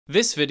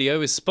This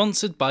video is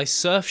sponsored by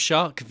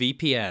Surfshark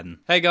VPN.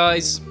 Hey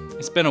guys,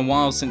 it's been a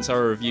while since I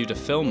reviewed a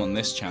film on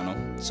this channel,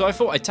 so I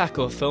thought I'd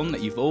tackle a film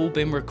that you've all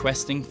been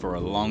requesting for a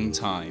long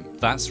time.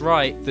 That's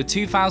right, the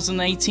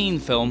 2018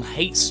 film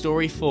Hate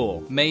Story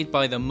 4, made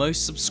by the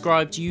most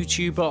subscribed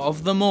YouTuber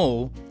of them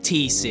all,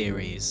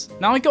 T-Series.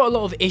 Now I got a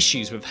lot of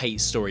issues with Hate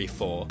Story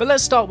 4, but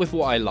let's start with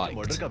what I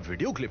liked.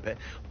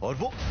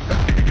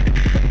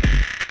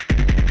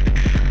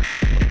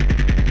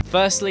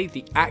 Firstly,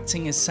 the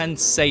acting is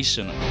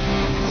sensational.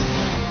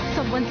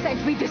 Someone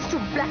sent me this to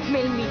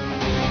blackmail me.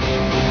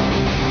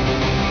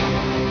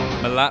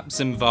 Malap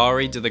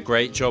Zimvari did a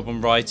great job on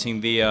writing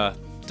the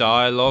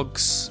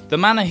dialogues. The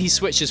manner he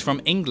switches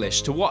from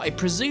English to what I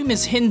presume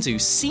is Hindu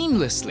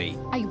seamlessly.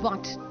 I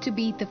want to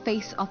be the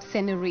face of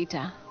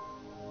Senorita.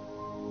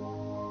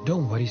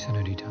 Don't worry,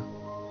 Senorita.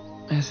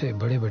 ऐसे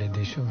बड़े-बड़े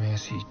देशों में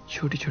ऐसी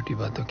छोटी-छोटी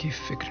बातों की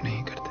फिक्र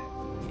नहीं करते.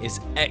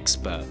 Is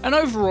expert. And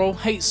overall,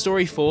 Hate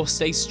Story 4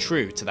 stays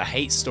true to the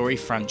Hate Story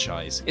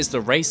franchise. It's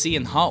the racy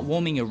and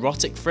heartwarming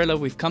erotic thriller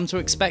we've come to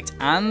expect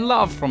and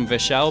love from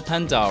Vishal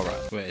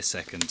Pandara. Wait a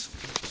second.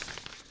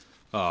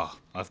 Oh,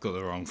 I've got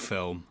the wrong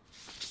film.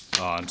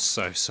 Oh, I'm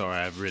so sorry,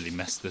 I've really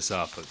messed this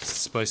up. It's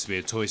supposed to be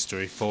a Toy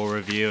Story 4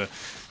 review.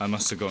 I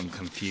must have gotten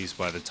confused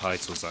by the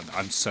titles.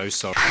 I'm so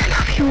sorry. I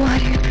love you,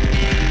 Aryan.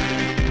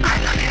 I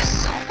love you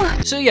so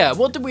much. So yeah,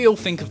 what did we all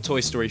think of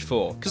Toy Story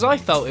 4? Because I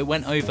felt it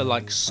went over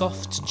like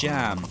soft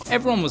jam.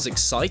 Everyone was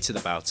excited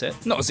about it.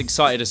 Not as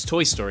excited as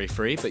Toy Story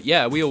 3, but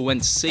yeah, we all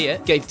went to see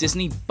it. Gave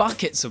Disney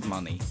buckets of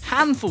money,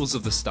 handfuls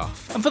of the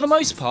stuff. And for the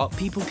most part,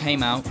 people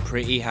came out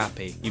pretty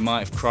happy. You might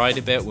have cried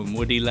a bit when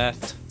Woody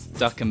left.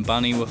 Duck and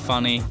Bunny were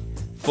funny.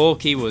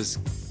 Forky was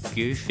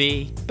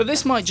goofy. But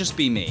this might just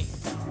be me.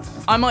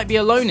 I might be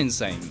alone in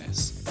saying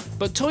this.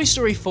 But Toy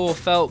Story 4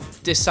 felt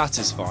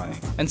dissatisfying,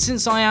 and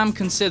since I am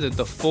considered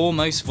the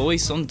foremost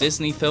voice on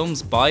Disney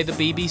films by the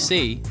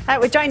BBC...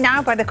 We're joined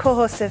now by the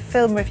co-hosts of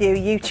film review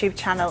YouTube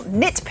channel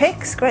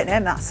NitPix, great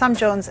name that, Sam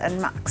Jones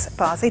and Max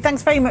Barsley.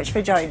 Thanks very much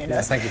for joining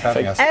us. Thank you for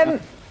having us.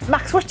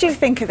 Max, what do you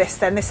think of this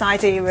then, this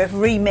idea of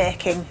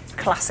remaking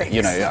classics?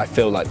 You know, I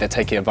feel like they're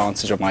taking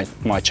advantage of my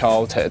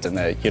childhood and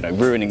they're, you know,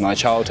 ruining my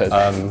childhood.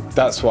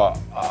 That's what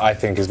I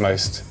think is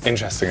most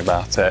interesting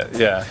about it,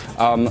 yeah.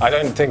 I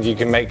don't think you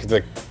can make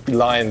the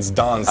lions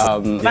dance.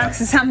 Max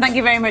and Sam, thank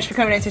you very much for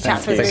coming in to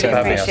chat to us, really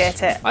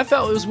appreciate it. I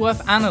felt it was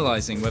worth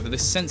analysing whether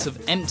this sense of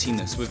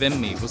emptiness within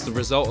me was the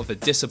result of a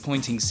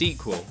disappointing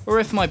sequel, or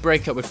if my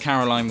breakup with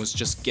Caroline was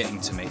just getting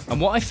to me.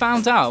 And what I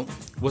found out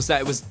was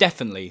that it was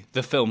definitely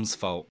the film's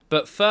fault.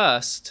 But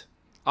first,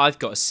 I've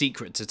got a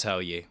secret to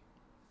tell you.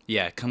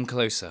 Yeah, come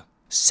closer.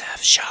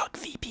 Surfshark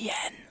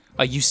VPN.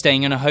 Are you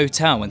staying in a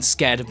hotel and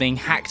scared of being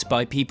hacked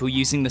by people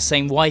using the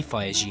same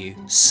Wi-Fi as you?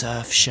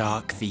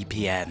 Surfshark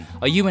VPN.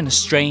 Are you in a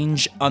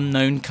strange,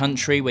 unknown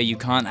country where you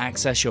can't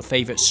access your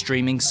favourite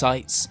streaming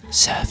sites?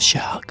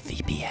 Surfshark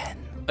VPN.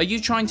 Are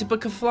you trying to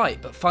book a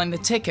flight but find the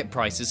ticket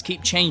prices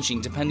keep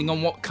changing depending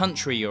on what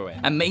country you're in?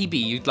 And maybe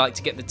you'd like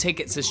to get the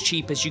tickets as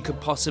cheap as you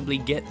could possibly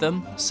get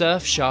them?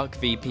 Surfshark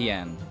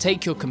VPN.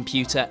 Take your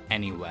computer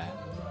anywhere.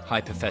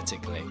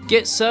 Hypothetically.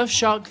 Get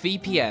Surfshark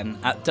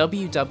VPN at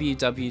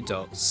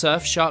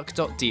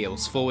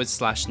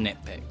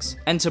www.surfshark.deals/nitpix.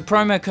 Enter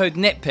promo code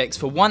NitPix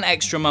for 1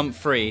 extra month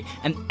free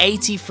and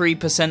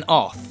 83%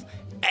 off.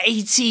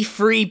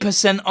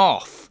 83%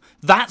 off!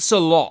 That's a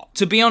lot.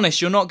 To be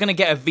honest, you're not going to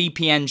get a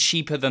VPN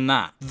cheaper than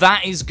that.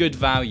 That is good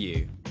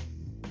value.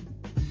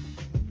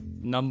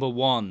 Number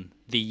 1.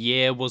 The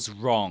year was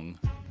wrong.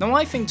 Now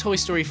I think Toy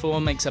Story 4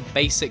 makes a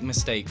basic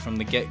mistake from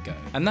the get-go,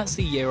 and that's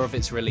the year of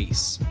its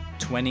release,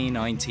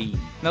 2019.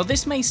 Now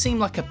this may seem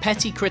like a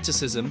petty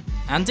criticism,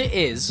 and it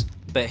is,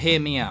 but hear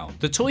me out.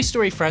 The Toy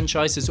Story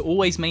franchise has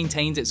always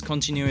maintained its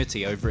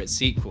continuity over its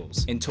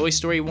sequels. In Toy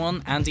Story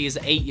 1, Andy is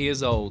 8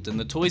 years old, and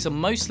the toys are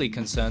mostly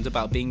concerned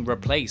about being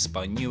replaced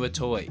by newer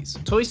toys.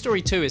 Toy Story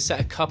 2 is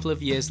set a couple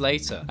of years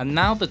later, and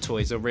now the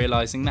toys are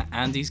realizing that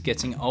Andy's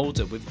getting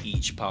older with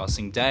each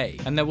passing day,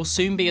 and there will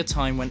soon be a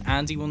time when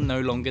Andy will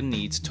no longer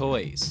need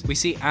toys. We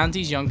see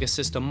Andy's younger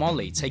sister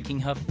Molly taking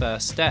her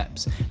first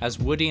steps, as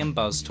Woody and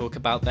Buzz talk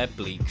about their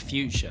bleak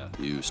future.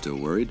 You still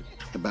worried?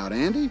 About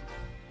Andy?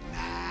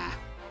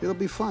 It'll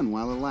be fun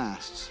while it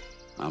lasts.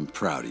 I'm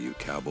proud of you,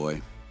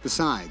 cowboy.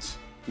 Besides,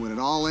 when it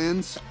all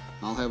ends,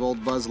 I'll have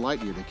old Buzz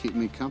Lightyear to keep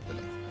me company.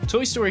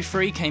 Toy Story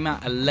 3 came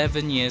out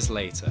 11 years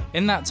later.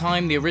 In that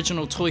time, the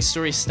original Toy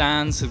Story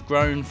stans have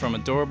grown from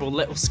adorable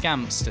little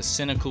scamps to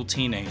cynical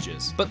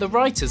teenagers. But the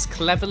writers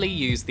cleverly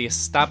used the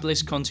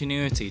established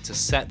continuity to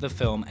set the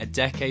film a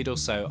decade or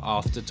so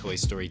after Toy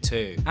Story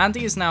 2.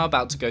 Andy is now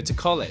about to go to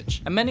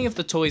college, and many of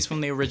the toys from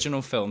the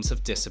original films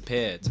have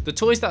disappeared. The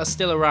toys that are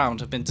still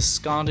around have been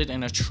discarded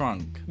in a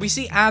trunk. We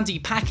see Andy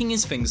packing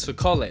his things for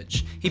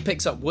college. He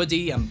picks up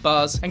Woody and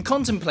Buzz and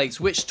contemplates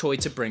which toy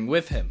to bring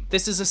with him.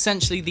 This is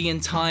essentially the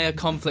entire entire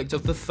conflict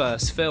of the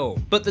first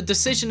film. But the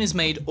decision is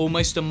made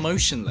almost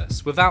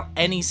emotionless, without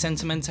any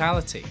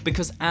sentimentality,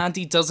 because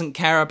Andy doesn't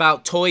care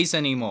about toys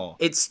anymore.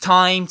 It's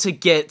time to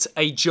get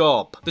a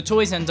job. The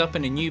toys end up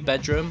in a new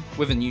bedroom,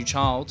 with a new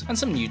child, and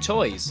some new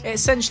toys. It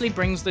essentially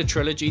brings the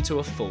trilogy to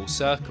a full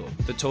circle.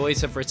 The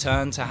toys have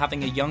returned to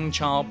having a young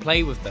child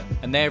play with them,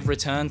 and they have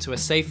returned to a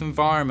safe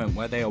environment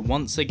where they are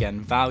once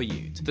again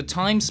valued. The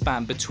time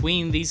span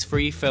between these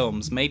three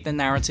films made the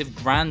narrative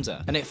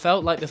grander, and it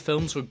felt like the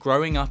films were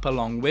growing up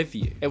along with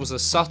you. It was a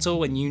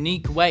subtle and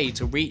unique way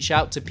to reach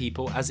out to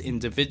people as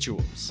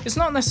individuals. It's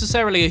not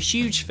necessarily a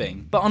huge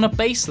thing, but on a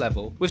base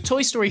level, with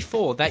Toy Story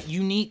 4, that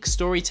unique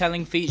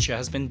storytelling feature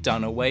has been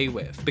done away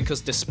with,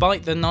 because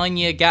despite the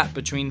 9-year gap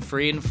between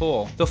 3 and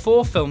 4, the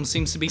 4th film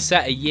seems to be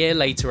set a year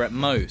later at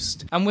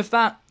most, and with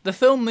that, the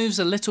film moves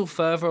a little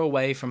further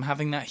away from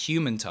having that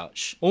human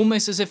touch,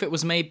 almost as if it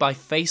was made by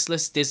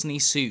faceless Disney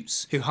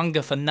suits who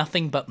hunger for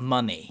nothing but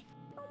money.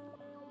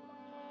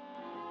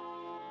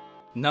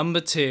 Number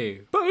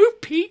 2. Bo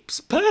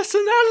Peep's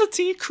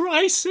personality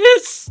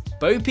crisis!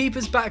 Bo Peep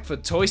is back for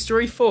Toy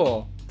Story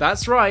 4.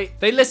 That's right,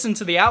 they listened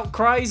to the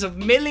outcries of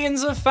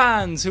millions of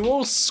fans who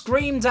all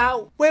screamed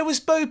out, "Where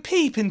was Bo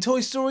Peep in Toy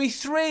Story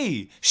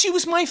 3? She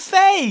was my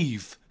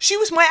fave! She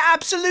was my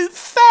absolute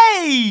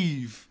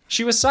fave!"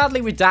 She was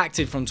sadly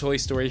redacted from Toy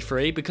Story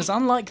 3 because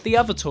unlike the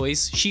other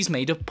toys, she's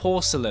made of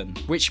porcelain,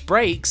 which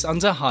breaks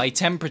under high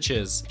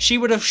temperatures. She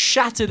would have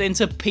shattered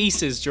into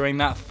pieces during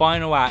that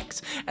final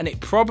act, and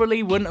it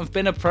probably wouldn't have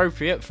been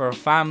appropriate for a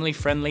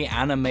family-friendly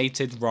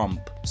animated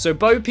romp. So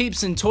Bo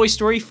Peep's in Toy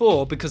Story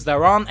 4 because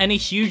there aren't any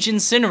huge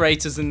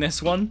incinerators in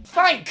this one.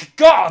 Thank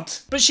God!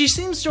 But she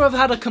seems to have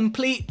had a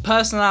complete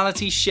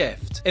personality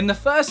shift. In the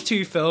first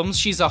 2 films,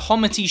 she's a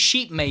hommety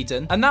sheep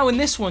maiden, and now in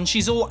this one,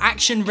 she's all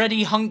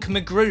action-ready hunk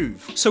McGroove.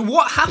 So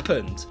what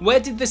happened? Where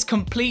did this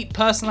complete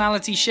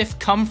personality shift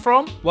come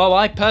from? Well,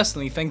 I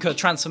personally think her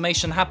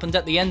transformation happened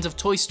at the end of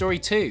Toy Story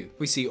 2.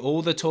 We see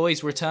all the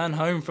toys return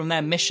home from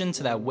their mission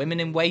to their women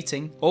in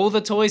waiting. All the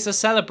toys are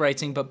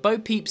celebrating, but Bo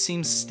Peep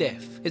seems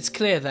stiff. It's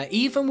clear that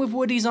even with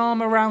Woody's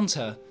arm around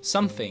her,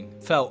 something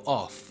felt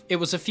off. It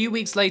was a few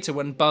weeks later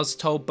when Buzz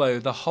told Bo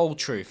the whole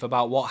truth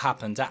about what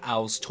happened at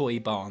Al's toy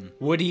barn.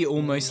 Woody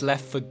almost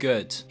left for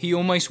good. He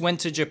almost went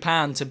to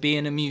Japan to be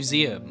in a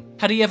museum.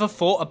 Had he ever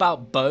thought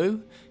about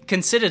Bo?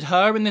 Considered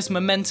her in this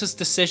momentous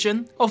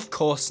decision? Of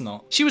course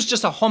not. She was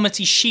just a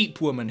hommety sheep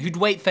woman who'd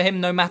wait for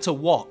him no matter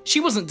what. She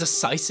wasn't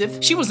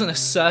decisive, she wasn't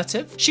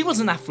assertive, she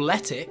wasn't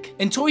athletic.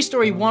 In Toy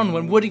Story 1,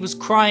 when Woody was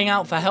crying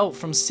out for help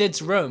from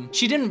Sid's room,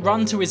 she didn't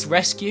run to his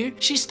rescue,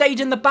 she stayed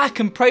in the back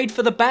and prayed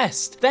for the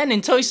best. Then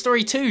in Toy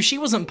Story 2, she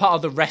wasn't part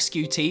of the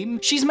rescue team,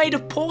 she's made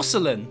of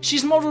porcelain.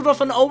 She's modelled off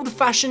an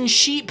old-fashioned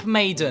sheep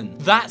maiden.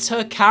 That's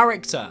her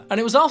character. And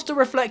it was after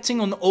reflecting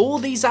on all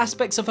these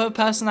aspects of her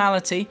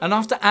personality, and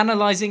after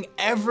analysing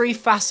every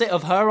facet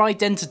of her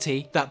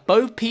identity, that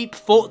Bo Peep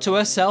thought to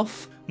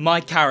herself,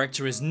 my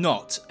character is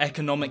not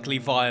economically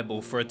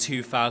viable for a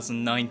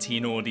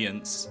 2019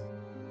 audience.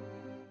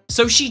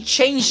 So she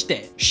changed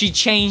it. She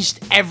changed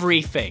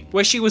everything.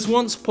 Where she was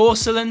once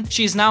porcelain,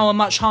 she is now a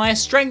much higher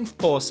strength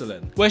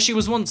porcelain. Where she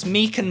was once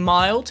meek and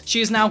mild,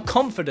 she is now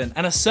confident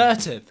and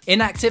assertive.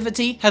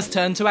 Inactivity has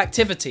turned to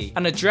activity,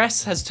 and a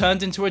dress has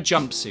turned into a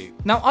jumpsuit.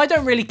 Now, I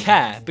don't really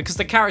care, because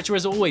the character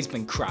has always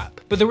been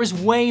crap, but there is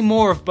way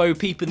more of Bo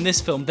Peep in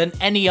this film than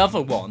any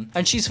other one,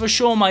 and she's for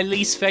sure my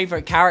least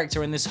favourite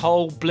character in this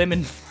whole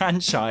blimmin'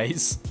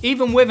 franchise.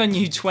 Even with a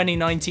new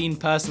 2019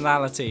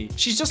 personality,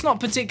 she's just not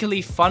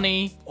particularly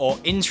funny or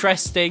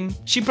interesting.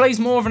 She plays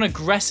more of an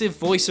aggressive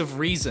voice of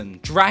reason,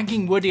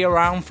 dragging Woody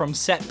around from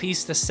set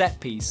piece to set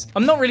piece.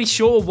 I'm not really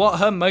sure what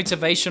her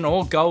motivation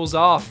or goals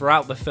are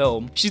throughout the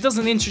film. She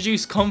doesn't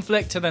introduce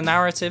conflict to the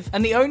narrative,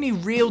 and the only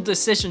real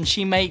decision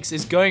she makes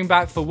is going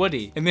back for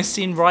Woody in this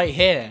scene right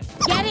here.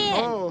 Get in!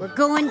 We're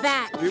going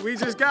back! We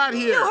just got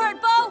here! You heard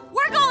Bo?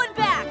 We're going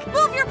back!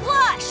 Move your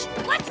plush!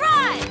 Let's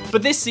ride!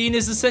 But this scene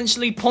is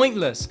essentially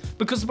pointless,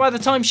 because by the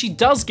time she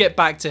does get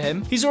back to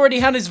him, he's already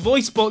had his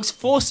voice box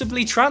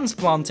forcibly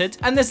transplanted,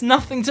 and there's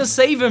nothing to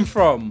save him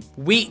from.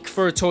 Weak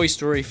for a Toy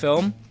Story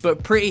film,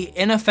 but pretty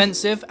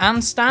inoffensive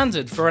and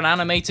standard for an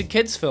animated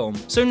kids film.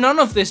 So none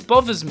of this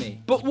bothers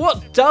me. But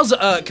what does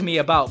irk me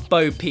about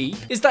Bo Peep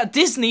is that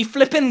Disney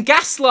flippin'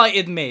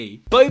 gaslighted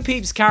me. Bo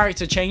Peep's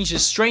character change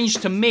is strange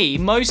to me,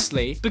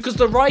 mostly because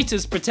the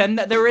writers pretend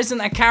that there isn't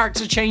a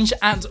character change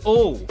at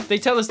all. They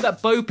tell us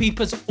that Bo Peep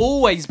has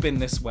always been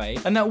this way,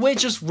 and that we're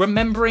just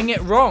remembering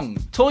it wrong.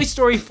 Toy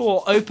Story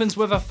 4 opens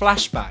with a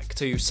flashback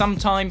to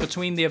sometime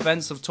between the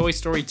events of Toy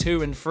Story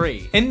 2 and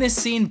 3. In this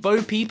scene,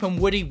 Bo Peep and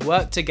Woody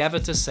work together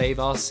to save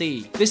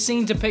RC. This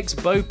scene depicts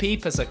Bo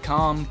Peep as a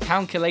calm,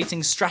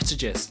 calculating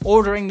strategist,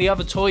 ordering the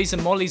other toys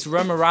in Molly's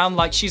room around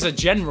like she's a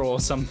general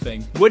or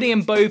something. Woody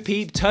and Bo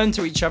Peep turn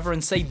to each other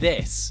and say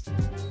this: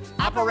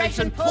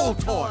 Operation Pool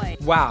Toy!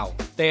 Wow,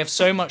 They have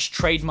so much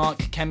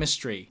trademark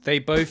chemistry. They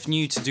both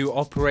knew to do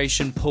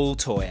Operation Pool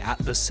Toy at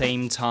the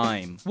same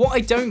time. What I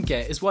don't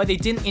get is why they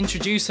didn't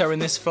introduce her in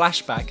this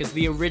flashback as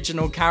the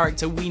original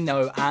character we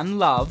know and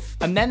love,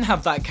 and then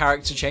have that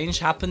character change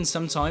happen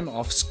sometime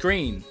off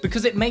screen.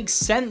 Because it makes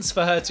sense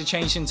for her to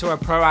change into a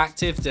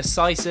proactive,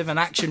 decisive, and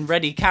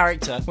action-ready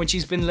character when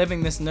she's been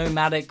living this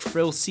nomadic,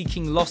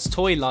 thrill-seeking lost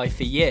toy life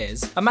for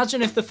years.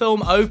 Imagine if the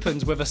film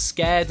opened with a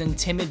scared and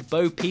timid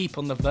Bo Peep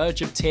on the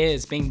verge of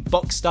tears, being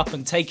boxed up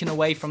and taken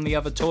away from the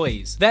other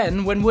toys.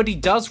 Then, when Woody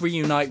does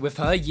reunite with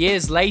her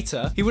years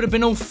later, he would have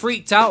been all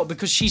freaked out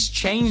because she's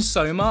changed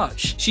so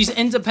much. She's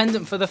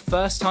independent for the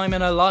first time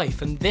in her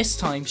life, and this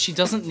time she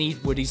doesn't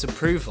need Woody's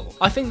approval.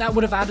 I think that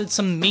would have added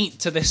some meat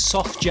to this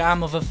soft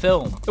jam of a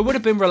film. It would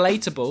have been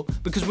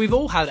relatable because we've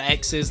all had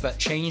exes that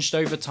changed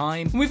over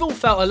time, and we've all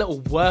felt a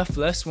little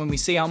worthless when we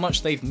see how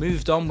much they've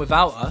moved on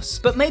without us.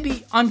 But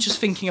maybe I'm just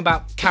thinking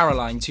about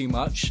Caroline too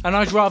much, and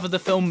I'd rather the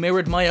film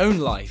mirrored my own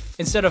life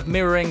instead of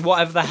mirroring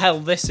whatever the hell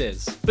this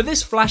is. But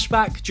this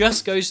flashback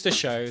just goes to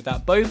show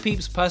that Bo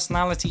Peep's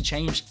personality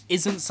change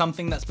isn't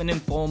something that's been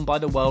informed by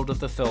the world of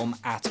the film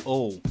at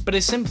all, but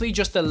is simply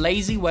just a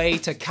lazy way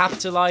to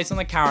capitalize on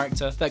a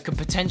character that could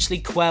potentially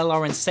quell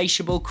our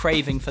insatiable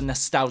craving for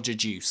nostalgia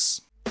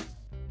juice.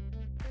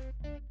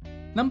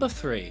 Number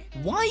 3.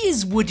 Why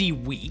is Woody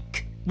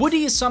weak?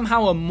 Woody is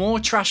somehow a more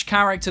trash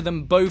character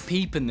than Bo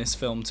Peep in this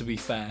film, to be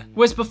fair.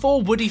 Whereas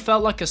before Woody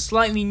felt like a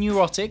slightly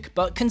neurotic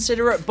but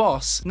considerate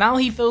boss, now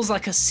he feels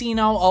like a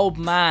senile old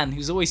man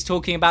who's always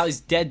talking about his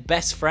dead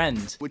best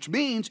friend. Which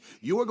means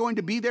you are going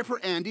to be there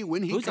for Andy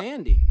when he Who's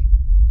Andy?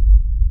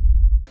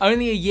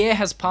 Only a year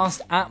has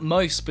passed at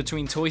most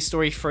between Toy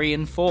Story 3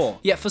 and 4,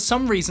 yet for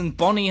some reason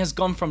Bonnie has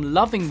gone from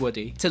loving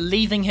Woody to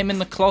leaving him in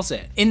the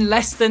closet in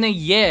less than a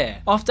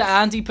year, after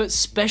Andy put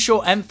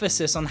special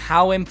emphasis on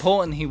how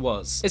important he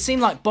was. It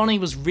seemed like Bonnie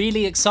was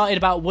really excited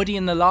about Woody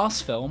in the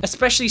last film,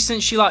 especially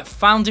since she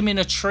found him in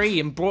a tree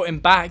and brought him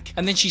back,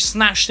 and then she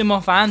snatched him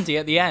off Andy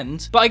at the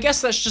end. But I guess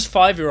that's just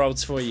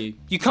 5-year-olds for you.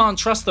 You can't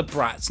trust the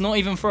brats, not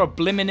even for a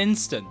blimmin'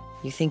 instant.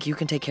 You think you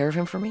can take care of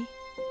him for me?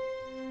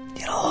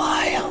 In a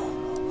while.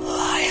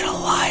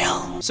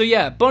 So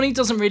yeah, Bonnie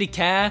doesn't really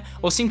care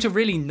or seem to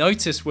really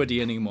notice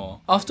Woody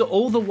anymore. After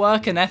all the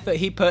work and effort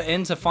he put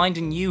in to find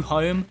a new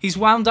home, he's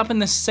wound up in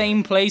the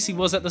same place he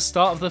was at the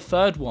start of the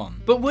third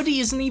one. But Woody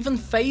isn't even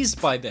fazed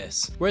by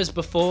this. Whereas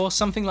before,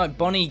 something like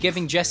Bonnie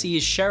giving Jesse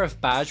his sheriff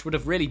badge would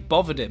have really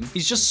bothered him.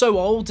 He's just so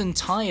old and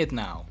tired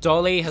now.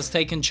 Dolly has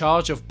taken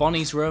charge of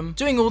Bonnie's room,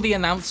 doing all the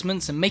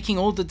announcements and making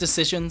all the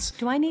decisions.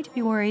 Do I need to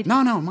be worried?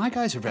 No, my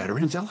guys are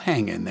veterans. They'll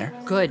hang in there.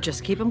 Good,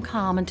 just keep them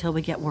calm until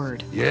we get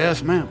word.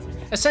 Yes, ma'am.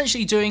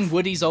 Essentially doing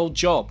Woody's old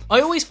job.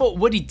 I always thought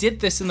Woody did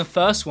this in the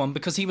first one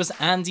because he was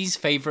Andy's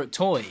favourite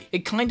toy.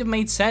 It kind of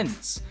made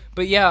sense.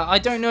 But yeah, I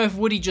don't know if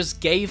Woody just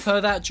gave her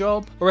that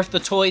job, or if the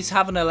toys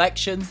have an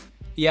election.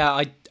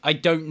 Yeah, I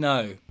don't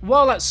know.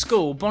 While at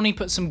school, Bonnie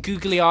puts some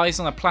googly eyes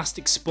on a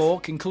plastic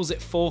spork and calls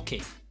it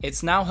Forky.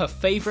 It's now her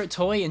favourite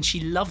toy and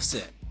she loves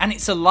it. And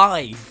it's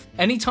alive.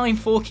 Anytime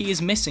Forky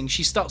is missing,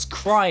 she starts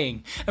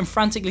crying and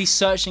frantically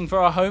searching for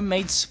a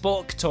homemade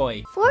spork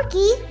toy.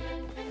 Forky?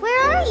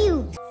 Where are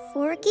you?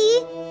 Forky?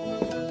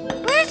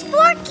 Where's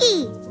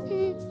Forky?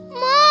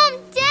 Mom,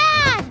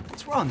 Dad!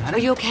 What's wrong, honey?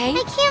 Are you okay?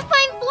 I can't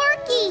find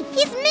Forky!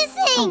 He's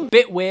missing!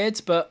 Bit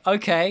weird, but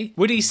okay.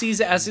 Woody sees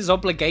it as his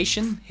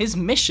obligation, his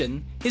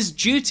mission, his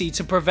duty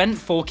to prevent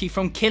Forky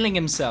from killing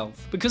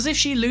himself. Because if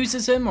she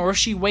loses him, or if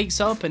she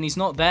wakes up and he's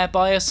not there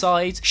by her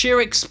side, she'll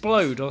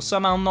explode or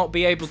somehow not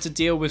be able to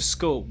deal with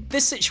school.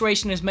 This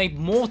situation is made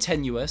more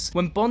tenuous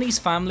when Bonnie's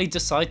family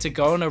decide to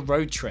go on a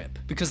road trip,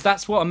 because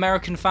that's what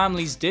American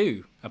families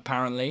do.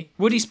 Apparently.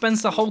 Woody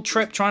spends the whole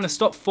trip trying to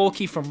stop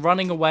Forky from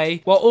running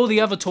away, while all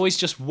the other toys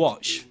just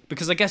watch,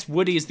 because I guess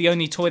Woody is the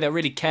only toy that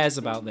really cares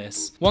about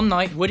this. One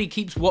night, Woody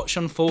keeps watch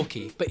on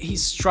Forky, but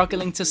he's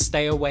struggling to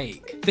stay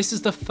awake. This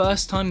is the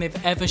first time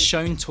they've ever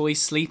shown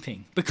toys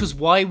sleeping, because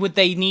why would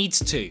they need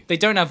to? They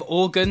don't have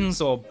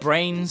organs or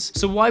brains,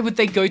 so why would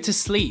they go to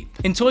sleep?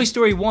 In Toy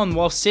Story 1,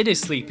 while Sid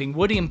is sleeping,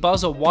 Woody and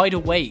Buzz are wide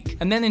awake,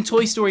 and then in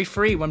Toy Story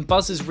 3, when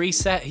Buzz is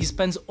reset, he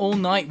spends all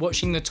night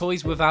watching the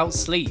toys without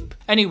sleep.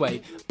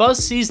 Anyway,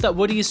 Buzz sees that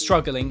Woody is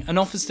struggling and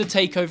offers to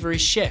take over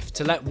his shift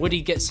to let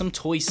Woody get some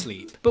toy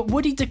sleep. But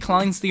Woody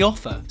declines the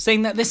offer,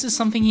 saying that this is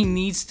something he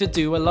needs to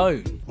do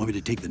alone. Want me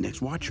to take the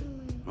next watch?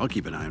 I'll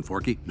keep an eye on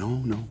Forky.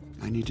 No,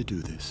 I need to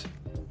do this.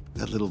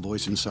 That little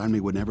voice inside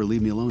me would never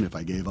leave me alone if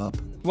I gave up.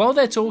 While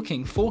they're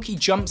talking, Forky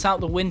jumps out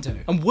the window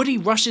and Woody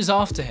rushes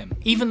after him,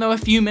 even though a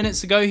few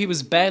minutes ago he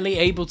was barely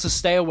able to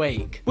stay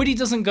awake. Woody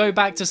doesn't go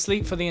back to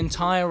sleep for the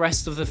entire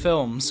rest of the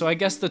film, so I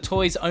guess the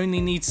toys only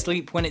need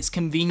sleep when it's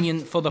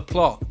convenient for the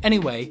plot.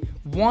 Anyway,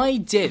 why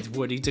did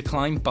Woody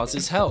decline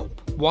Buzz's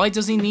help? Why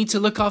does he need to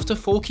look after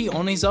Forky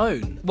on his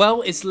own?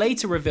 Well, it's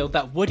later revealed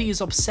that Woody is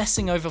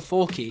obsessing over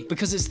Forky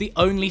because it's the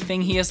only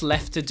thing he has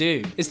left to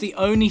do. It's the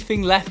only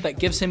thing left that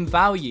gives him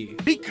value.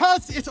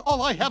 Because it's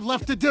all I have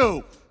left to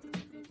do.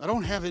 I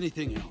don't have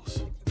anything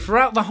else.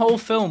 Throughout the whole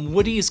film,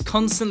 Woody is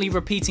constantly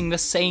repeating the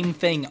same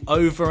thing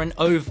over and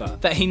over,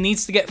 that he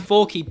needs to get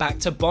Forky back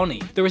to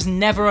Bonnie. There is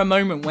never a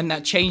moment when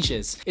that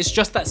changes. It's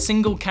just that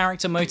single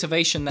character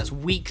motivation that's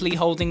weakly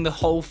holding the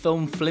whole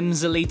film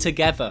flimsily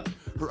together.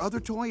 Her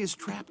other toy is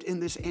trapped in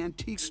this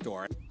antique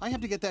store. I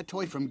have to get that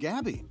toy from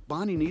Gabby.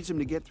 Bonnie needs him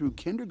to get through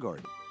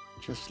kindergarten.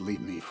 Just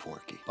leave me,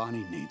 Forky.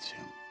 Bonnie needs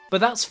him.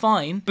 But that's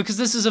fine, because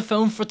this is a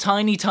film for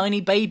tiny, tiny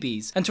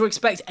babies, and to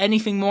expect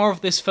anything more of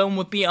this film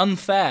would be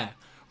unfair.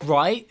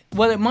 Right?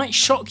 Well, it might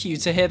shock you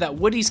to hear that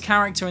Woody's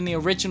character in the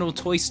original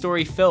Toy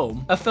Story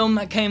film, a film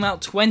that came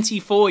out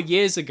 24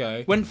 years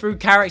ago, went through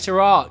character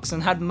arcs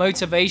and had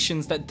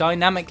motivations that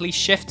dynamically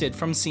shifted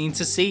from scene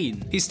to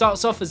scene. He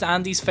starts off as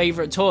Andy's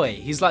favourite toy.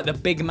 He's like the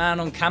big man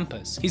on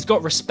campus. He's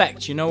got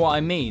respect, you know what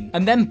I mean?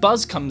 And then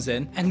Buzz comes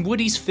in, and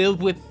Woody's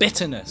filled with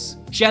bitterness,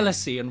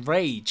 jealousy and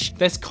rage.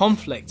 There's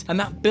conflict, and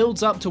that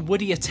builds up to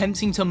Woody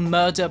attempting to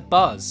murder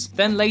Buzz.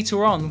 Then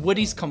later on,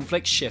 Woody's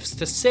conflict shifts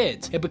to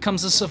Sid. It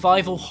becomes a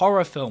survival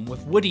horror film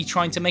with Woody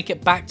trying to make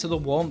it back to the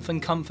warmth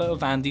and comfort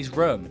of Andy's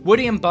room.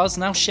 Woody and Buzz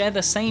now share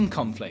the same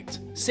conflict,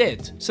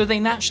 Sid, so they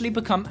naturally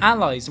become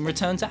allies and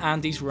return to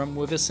Andy's room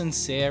with a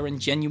sincere and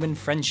genuine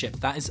friendship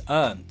that is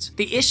earned.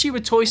 The issue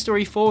with Toy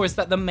Story 4 is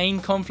that the main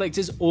conflict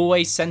is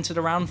always centered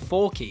around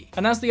Forky,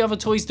 and as the other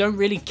toys don't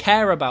really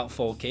care about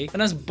Forky,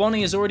 and as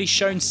Bonnie has already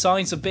shown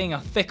signs of being a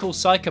fickle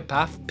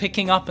psychopath,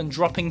 picking up and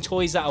dropping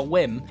toys at a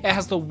whim, it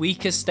has the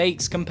weakest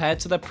stakes compared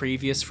to the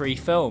previous 3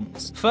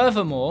 films.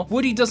 Furthermore,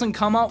 Woody doesn't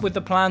come up with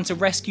the plan to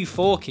rescue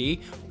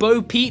Forky,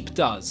 Bo Peep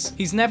does.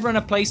 He's never in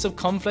a place of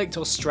conflict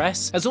or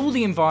stress, as all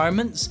the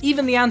environments,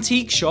 even the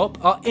antique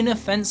shop, are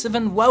inoffensive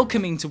and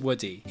welcoming to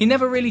Woody. He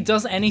never really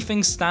does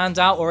anything stand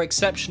out or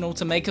exceptional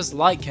to make us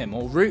like him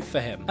or root for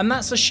him, and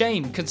that's a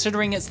shame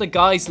considering it's the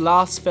guy's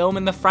last film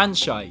in the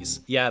franchise.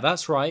 Yeah,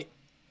 that's right.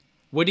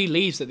 Woody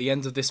leaves at the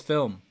end of this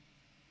film,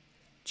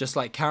 just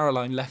like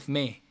Caroline left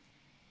me.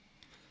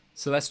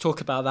 So let's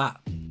talk about that.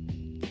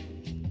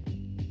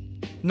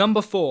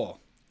 Number 4.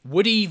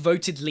 Woody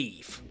voted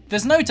leave.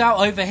 There's no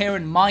doubt over here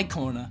in my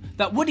corner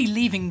that Woody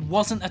leaving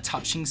wasn't a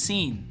touching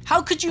scene.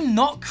 How could you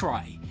not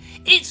cry?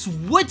 It's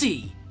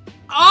Woody!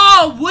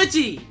 Ah,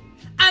 Woody!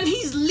 And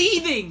he's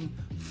leaving!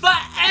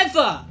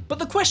 Forever! But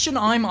the question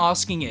I'm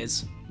asking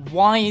is,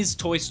 why is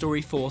Toy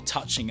Story 4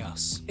 touching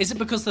us? Is it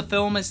because the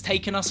film has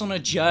taken us on a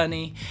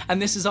journey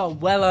and this is our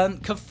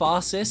well-earned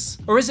catharsis?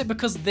 Or is it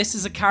because this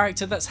is a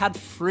character that's had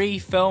 3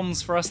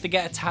 films for us to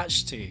get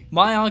attached to?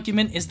 My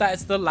argument is that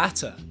it's the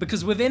latter,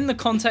 because within the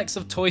context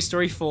of Toy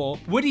Story 4,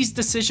 Woody's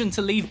decision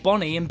to leave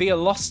Bonnie and be a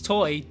lost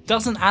toy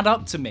doesn't add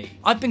up to me.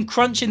 I've been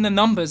crunching the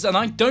numbers and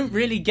I don't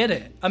really get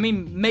it. I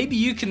mean, maybe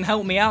you can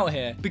help me out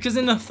here, because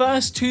in the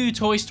first 2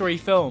 Toy Story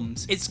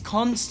films, it's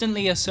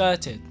constantly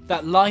asserted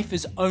that life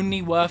is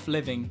only worth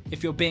living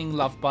if you're being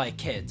loved by a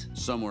kid.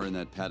 Somewhere in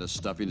that pat of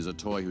stuffing is a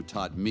toy who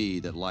taught me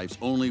that life's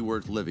only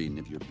worth living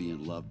if you're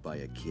being loved by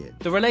a kid.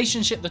 The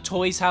relationship the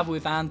toys have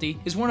with Andy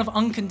is one of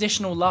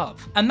unconditional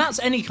love, and that's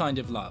any kind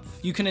of love.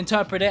 You can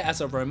interpret it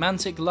as a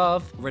romantic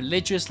love,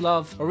 religious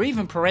love, or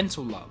even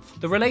parental love.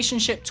 The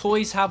relationship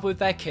toys have with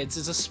their kids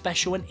is a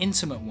special and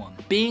intimate one.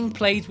 Being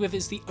played with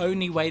is the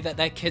only way that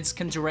their kids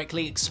can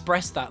directly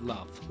express that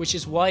love, which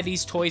is why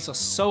these toys are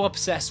so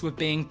obsessed with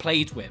being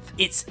played with.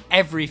 It's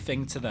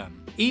everything to them.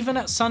 Even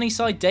at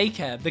Sunnyside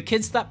Daycare, the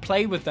kids that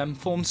play with them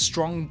form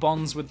strong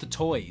bonds with the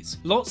toys.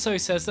 Lotso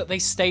says that they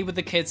stay with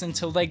the kids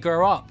until they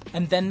grow up,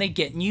 and then they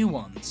get new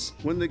ones.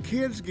 When the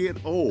kids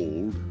get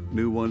old,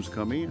 new ones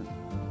come in.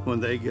 When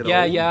they get old,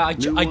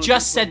 I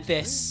just said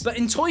this. But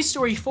in Toy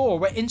Story 4,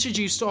 we're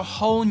introduced to a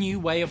whole new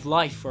way of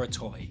life for a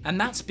toy, and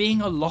that's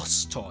being a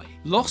lost toy.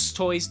 Lost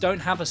toys don't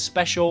have a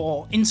special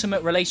or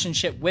intimate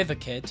relationship with a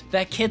kid.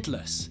 They're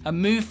kidless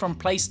and move from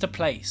place to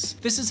place.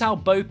 This is how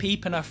Bo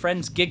Peep and her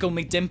friends Giggle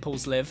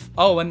McDimples live.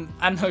 Oh,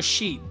 and her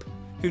sheep,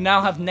 who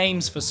now have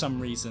names for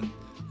some reason.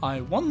 I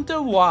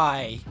wonder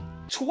why.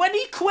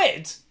 20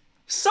 quid?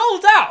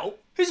 Sold out?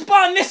 Who's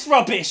buying this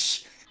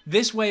rubbish?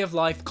 This way of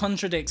life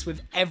contradicts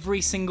with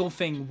every single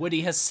thing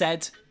Woody has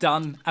said,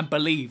 done, and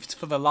believed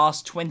for the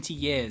last 20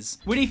 years.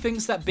 Woody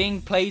thinks that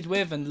being played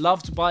with and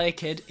loved by a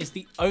kid is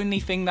the only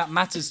thing that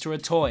matters to a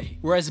toy,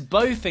 whereas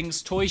Bo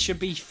thinks toys should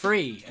be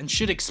free and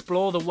should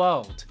explore the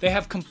world. They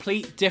have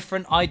complete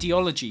different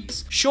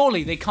ideologies.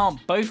 Surely they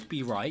can't both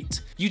be right.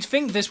 You'd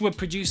think this would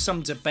produce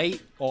some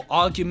debate or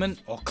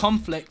argument or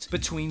conflict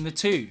between the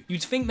two.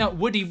 You'd think that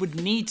Woody would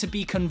need to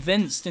be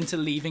convinced into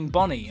leaving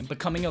Bonnie and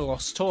becoming a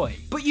lost toy.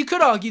 But you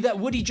could argue that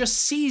Woody just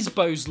sees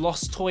Bo's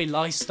lost toy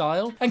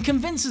lifestyle and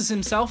convinces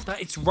himself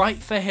that it's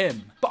right for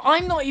him. But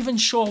I'm not even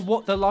sure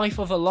what the life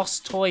of a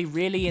lost toy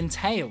really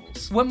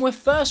entails. When we're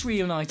first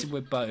reunited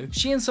with Bo,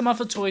 she and some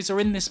other toys are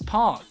in this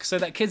park so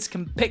that kids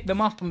can pick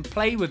them up and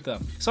play with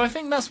them. So I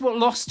think that's what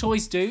lost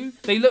toys do.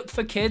 They look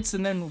for kids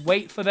and then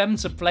wait for them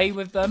to play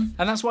with them.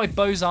 And that's why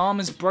Bo's arm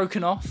is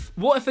broken off.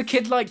 What if a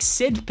kid like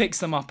Sid picks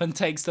them up and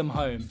takes them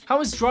home? How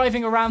is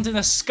driving around in a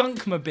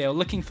skunkmobile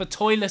looking for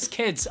toyless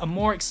kids a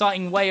more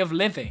exciting way of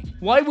living?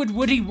 Why would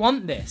Woody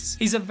want this?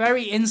 He's a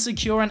very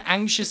insecure and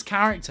anxious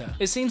character character.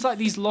 It seems like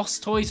these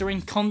lost toys are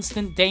in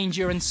constant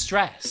danger and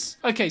stress.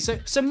 Okay,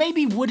 so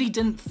maybe Woody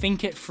didn't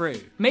think it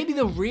through. Maybe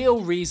the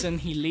real reason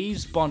he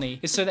leaves Bonnie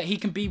is so that he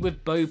can be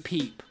with Bo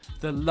Peep,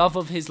 the love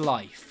of his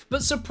life.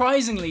 But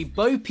surprisingly,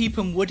 Bo Peep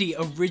and Woody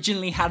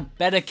originally had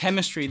better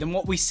chemistry than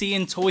what we see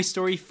in Toy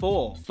Story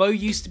 4. Bo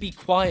used to be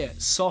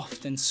quiet,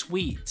 soft and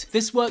sweet.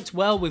 This worked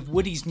well with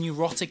Woody's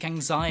neurotic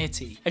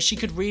anxiety, as she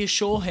could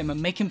reassure him and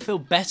make him feel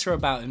better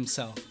about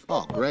himself.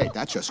 Oh great,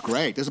 that's just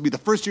great. This will be the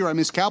first year I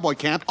miss cowboy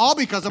camp, all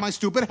because of my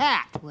stupid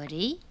hat.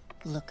 Woody,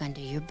 look under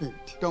your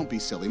boot. Don't be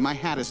silly, my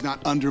hat is not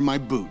under my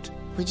boot.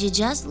 Would you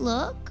just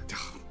look?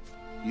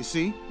 You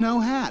see, no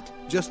hat,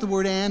 just the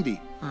word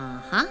Andy.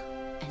 Uh-huh.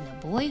 And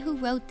the boy who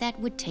wrote that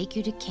would take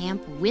you to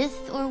camp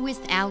with or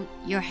without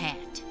your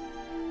hat.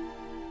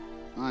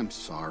 I'm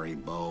sorry,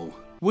 Bo.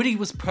 Woody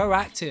was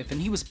proactive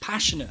and he was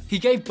passionate. He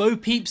gave Bo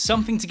Peep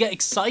something to get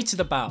excited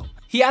about.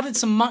 He added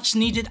some much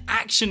needed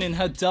action in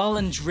her dull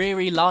and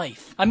dreary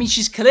life. I mean,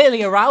 she's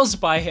clearly aroused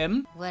by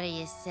him. What do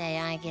you say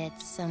I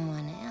get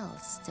someone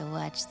else to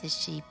watch the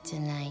sheep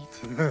tonight?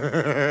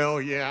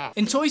 Hell yeah.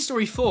 In Toy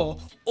Story 4,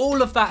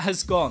 all of that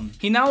has gone.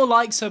 He now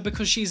likes her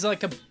because she's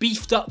like a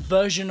beefed up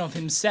version of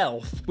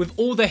himself, with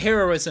all the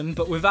heroism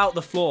but without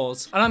the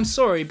flaws. And I'm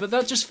sorry, but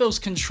that just feels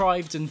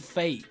contrived and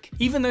fake.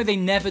 Even though they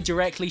never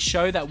directly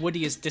show that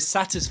Woody is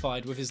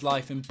dissatisfied with his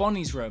life in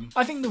Bonnie's room,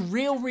 I think the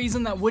real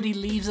reason that Woody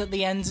leaves at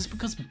the end is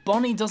because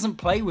Bonnie doesn't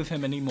play with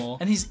him anymore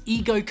and his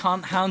ego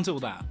can't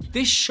handle that.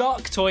 This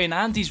shark toy in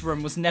Andy's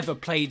room was never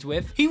played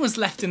with. He was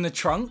left in the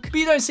trunk, but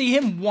you don't see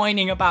him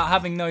whining about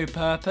having no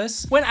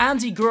purpose. When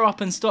Andy grew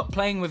up and stopped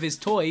playing with his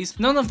toys,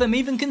 none of them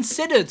even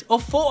considered or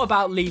thought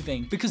about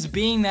leaving because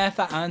being there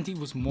for Andy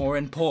was more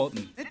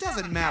important. It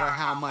doesn't matter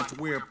how much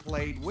we're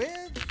played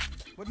with.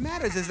 What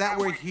matters is that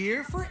we're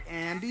here for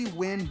Andy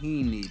when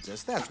he needs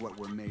us. That's what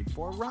we're made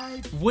for,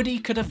 right? Woody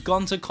could have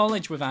gone to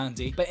college with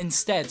Andy, but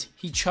instead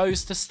he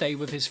chose to stay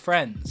with his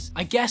friends.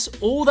 I guess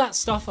all that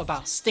stuff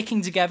about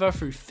sticking together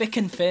through thick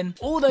and thin,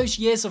 all those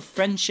years of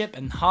friendship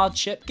and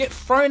hardship get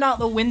thrown out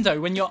the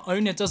window when your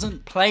owner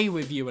doesn't play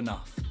with you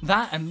enough.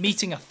 That and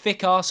meeting a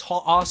thick-ass,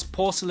 hot-ass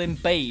porcelain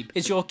babe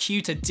is your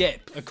cue to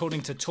dip,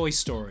 according to Toy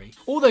Story.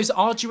 All those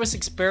arduous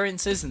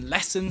experiences and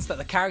lessons that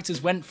the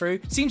characters went through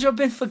seem to have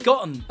been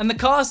forgotten, and the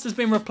cast has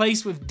been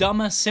replaced with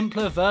dumber,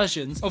 simpler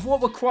versions of what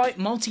were quite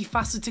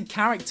multifaceted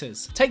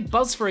characters. Take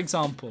Buzz for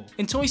example.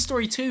 In Toy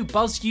Story 2,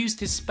 Buzz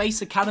used his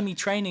Space Academy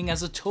training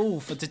as a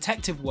tool for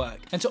detective work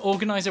and to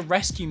organise a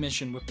rescue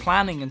mission with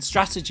planning and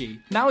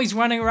strategy. Now he's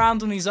running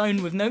around on his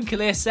own with no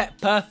clear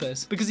set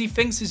purpose because he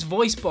thinks his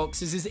voice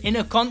box is his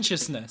inner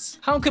consciousness.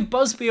 How could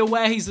Buzz be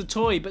aware he's a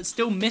toy but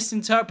still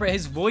misinterpret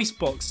his voice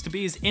box to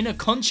be his inner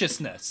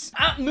consciousness?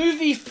 At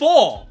movie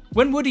 4!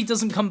 When Woody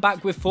doesn't come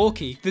back with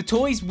Forky, the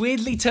toys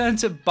weirdly turn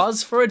to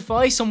Buzz for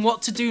advice on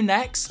what to do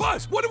next.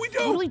 Buzz, what do we do?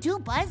 What do we do,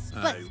 Buzz?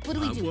 Buzz, what do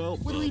we do?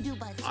 What do we do,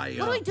 Buzz? What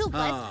do we do,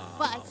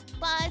 Buzz?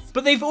 Buzz.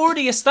 But they've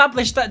already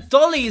established that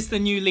Dolly is the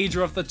new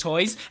leader of the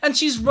toys, and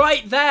she's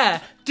right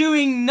there,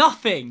 doing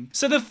nothing.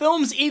 So the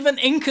film's even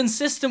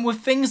inconsistent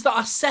with things that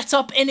are set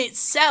up in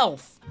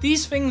itself.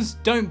 These things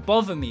don't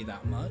bother me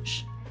that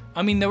much.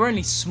 I mean, they're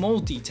only small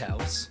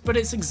details, but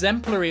it's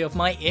exemplary of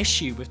my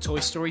issue with Toy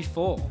Story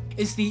 4.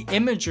 It's the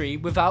imagery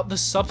without the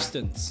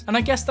substance. And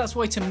I guess that's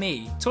why to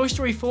me, Toy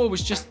Story 4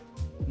 was just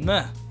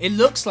meh. It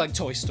looks like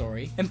Toy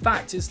Story. In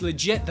fact, it's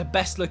legit the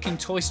best looking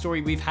Toy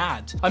Story we've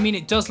had. I mean,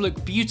 it does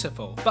look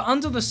beautiful, but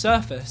under the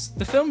surface,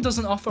 the film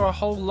doesn't offer a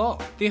whole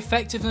lot. The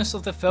effectiveness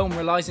of the film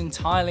relies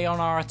entirely on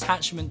our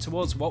attachment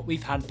towards what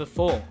we've had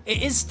before.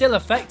 It is still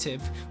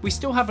effective, we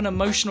still have an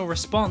emotional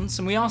response,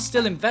 and we are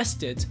still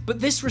invested, but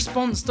this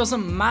response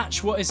doesn't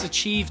match what is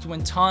achieved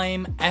when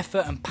time,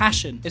 effort, and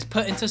passion is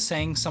put into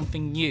saying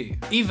something new.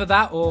 Either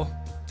that or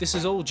this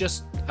is all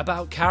just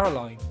about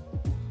Caroline.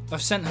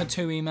 I've sent her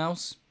 2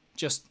 emails,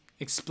 just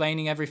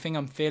explaining everything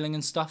I'm feeling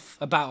and stuff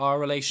about our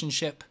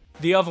relationship.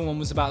 The other one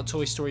was about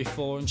Toy Story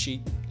 4 and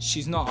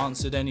she's not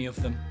answered any of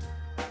them.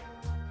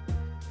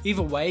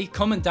 Either way,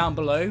 comment down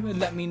below and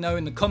let me know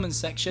in the comments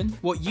section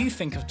what you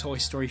think of Toy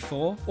Story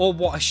 4 or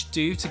what I should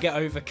do to get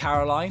over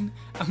Caroline.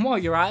 And while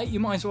you're at it,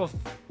 you might as well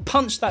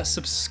punch that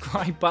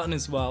subscribe button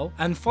as well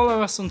and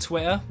follow us on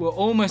Twitter. We're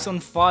almost on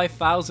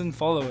 5,000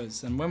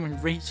 followers, and when we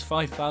reach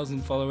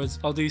 5,000 followers,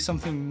 I'll do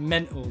something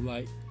mental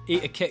like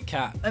eat a Kit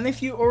Kat. And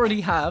if you already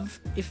have,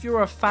 if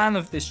you're a fan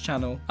of this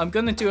channel, I'm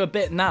gonna do a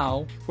bit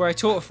now where I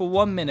talk for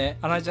 1 minute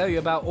and I tell you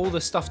about all the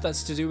stuff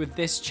that's to do with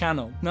this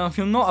channel. Now if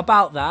you're not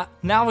about that,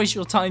 now is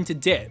your time to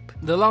dip.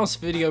 The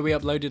last video we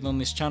uploaded on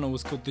this channel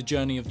was called The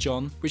Journey of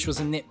John, which was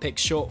a NitPix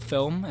short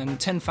film, and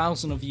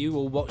 10,000 of you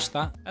all watched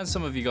that. And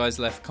some of you guys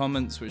left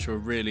comments which were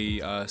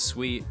really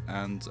sweet,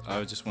 and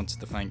I just wanted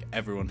to thank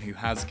everyone who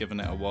has given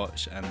it a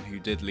watch and who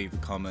did leave a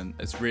comment.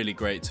 It's really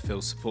great to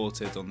feel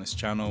supported on this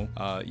channel.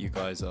 You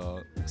guys videos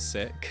are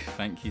sick.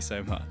 Thank you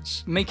so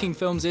much. Making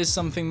films is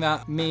something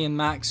that me and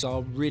Max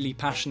are really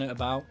passionate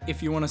about.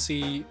 If you want to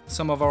see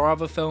some of our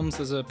other films,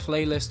 there's a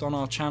playlist on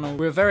our channel.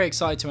 We're very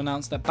excited to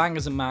announce that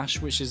Bangers and Mash,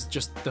 which is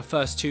just the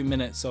first 2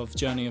 minutes of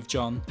Journey of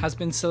John, has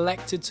been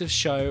selected to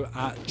show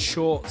at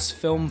Shorts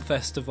Film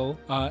Festival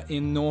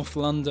in North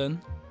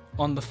London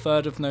on the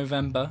 3rd of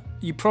November.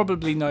 You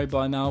probably know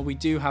by now we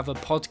do have a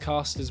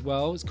podcast as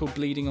well. It's called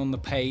Bleeding on the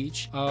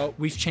Page.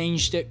 We've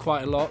changed it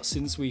quite a lot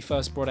since we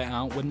first brought it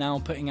out. We're now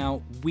putting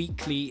out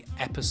weekly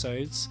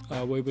episodes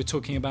where we're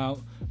talking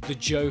about the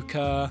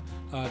Joker,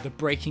 the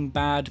Breaking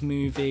Bad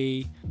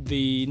movie,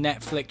 the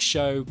Netflix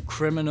show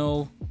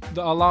Criminal.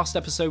 Our last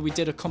episode we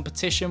did a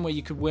competition where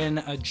you could win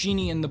a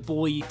Genie and the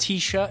Boy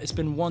t-shirt. It's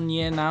been 1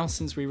 year now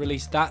since we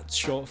released that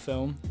short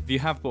film. If you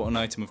have bought an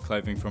item of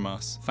clothing from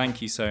us,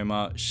 thank you so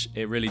much.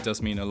 It really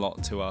does mean a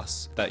lot to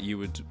us that you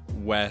would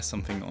wear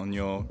something on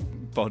your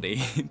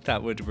body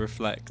that would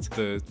reflect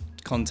the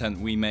content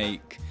we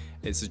make.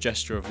 It's a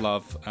gesture of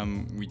love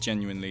and we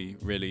genuinely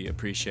really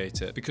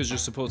appreciate it because you're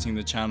supporting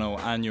the channel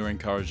and you're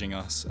encouraging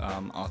us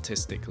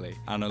artistically.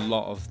 And a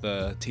lot of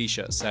the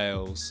t-shirt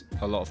sales,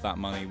 a lot of that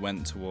money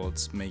went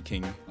towards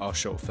making our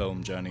short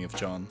film Journey of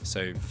John.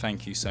 So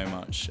thank you so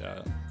much.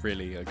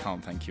 Really, I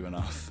can't thank you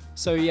enough.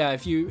 So yeah,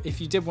 if you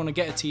did want to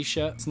get a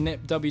t-shirt, it's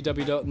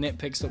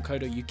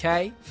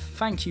www.nitpix.co.uk.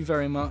 Thank you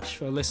very much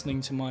for listening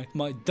to my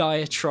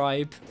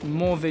diatribe.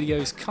 More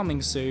videos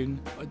coming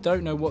soon. I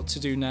don't know what to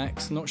do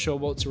next, not sure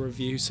what to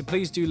review, so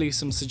please do leave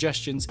some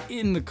suggestions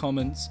in the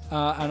comments,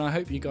 and I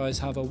hope you guys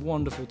have a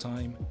wonderful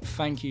time.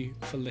 Thank you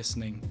for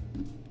listening.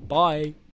 Bye.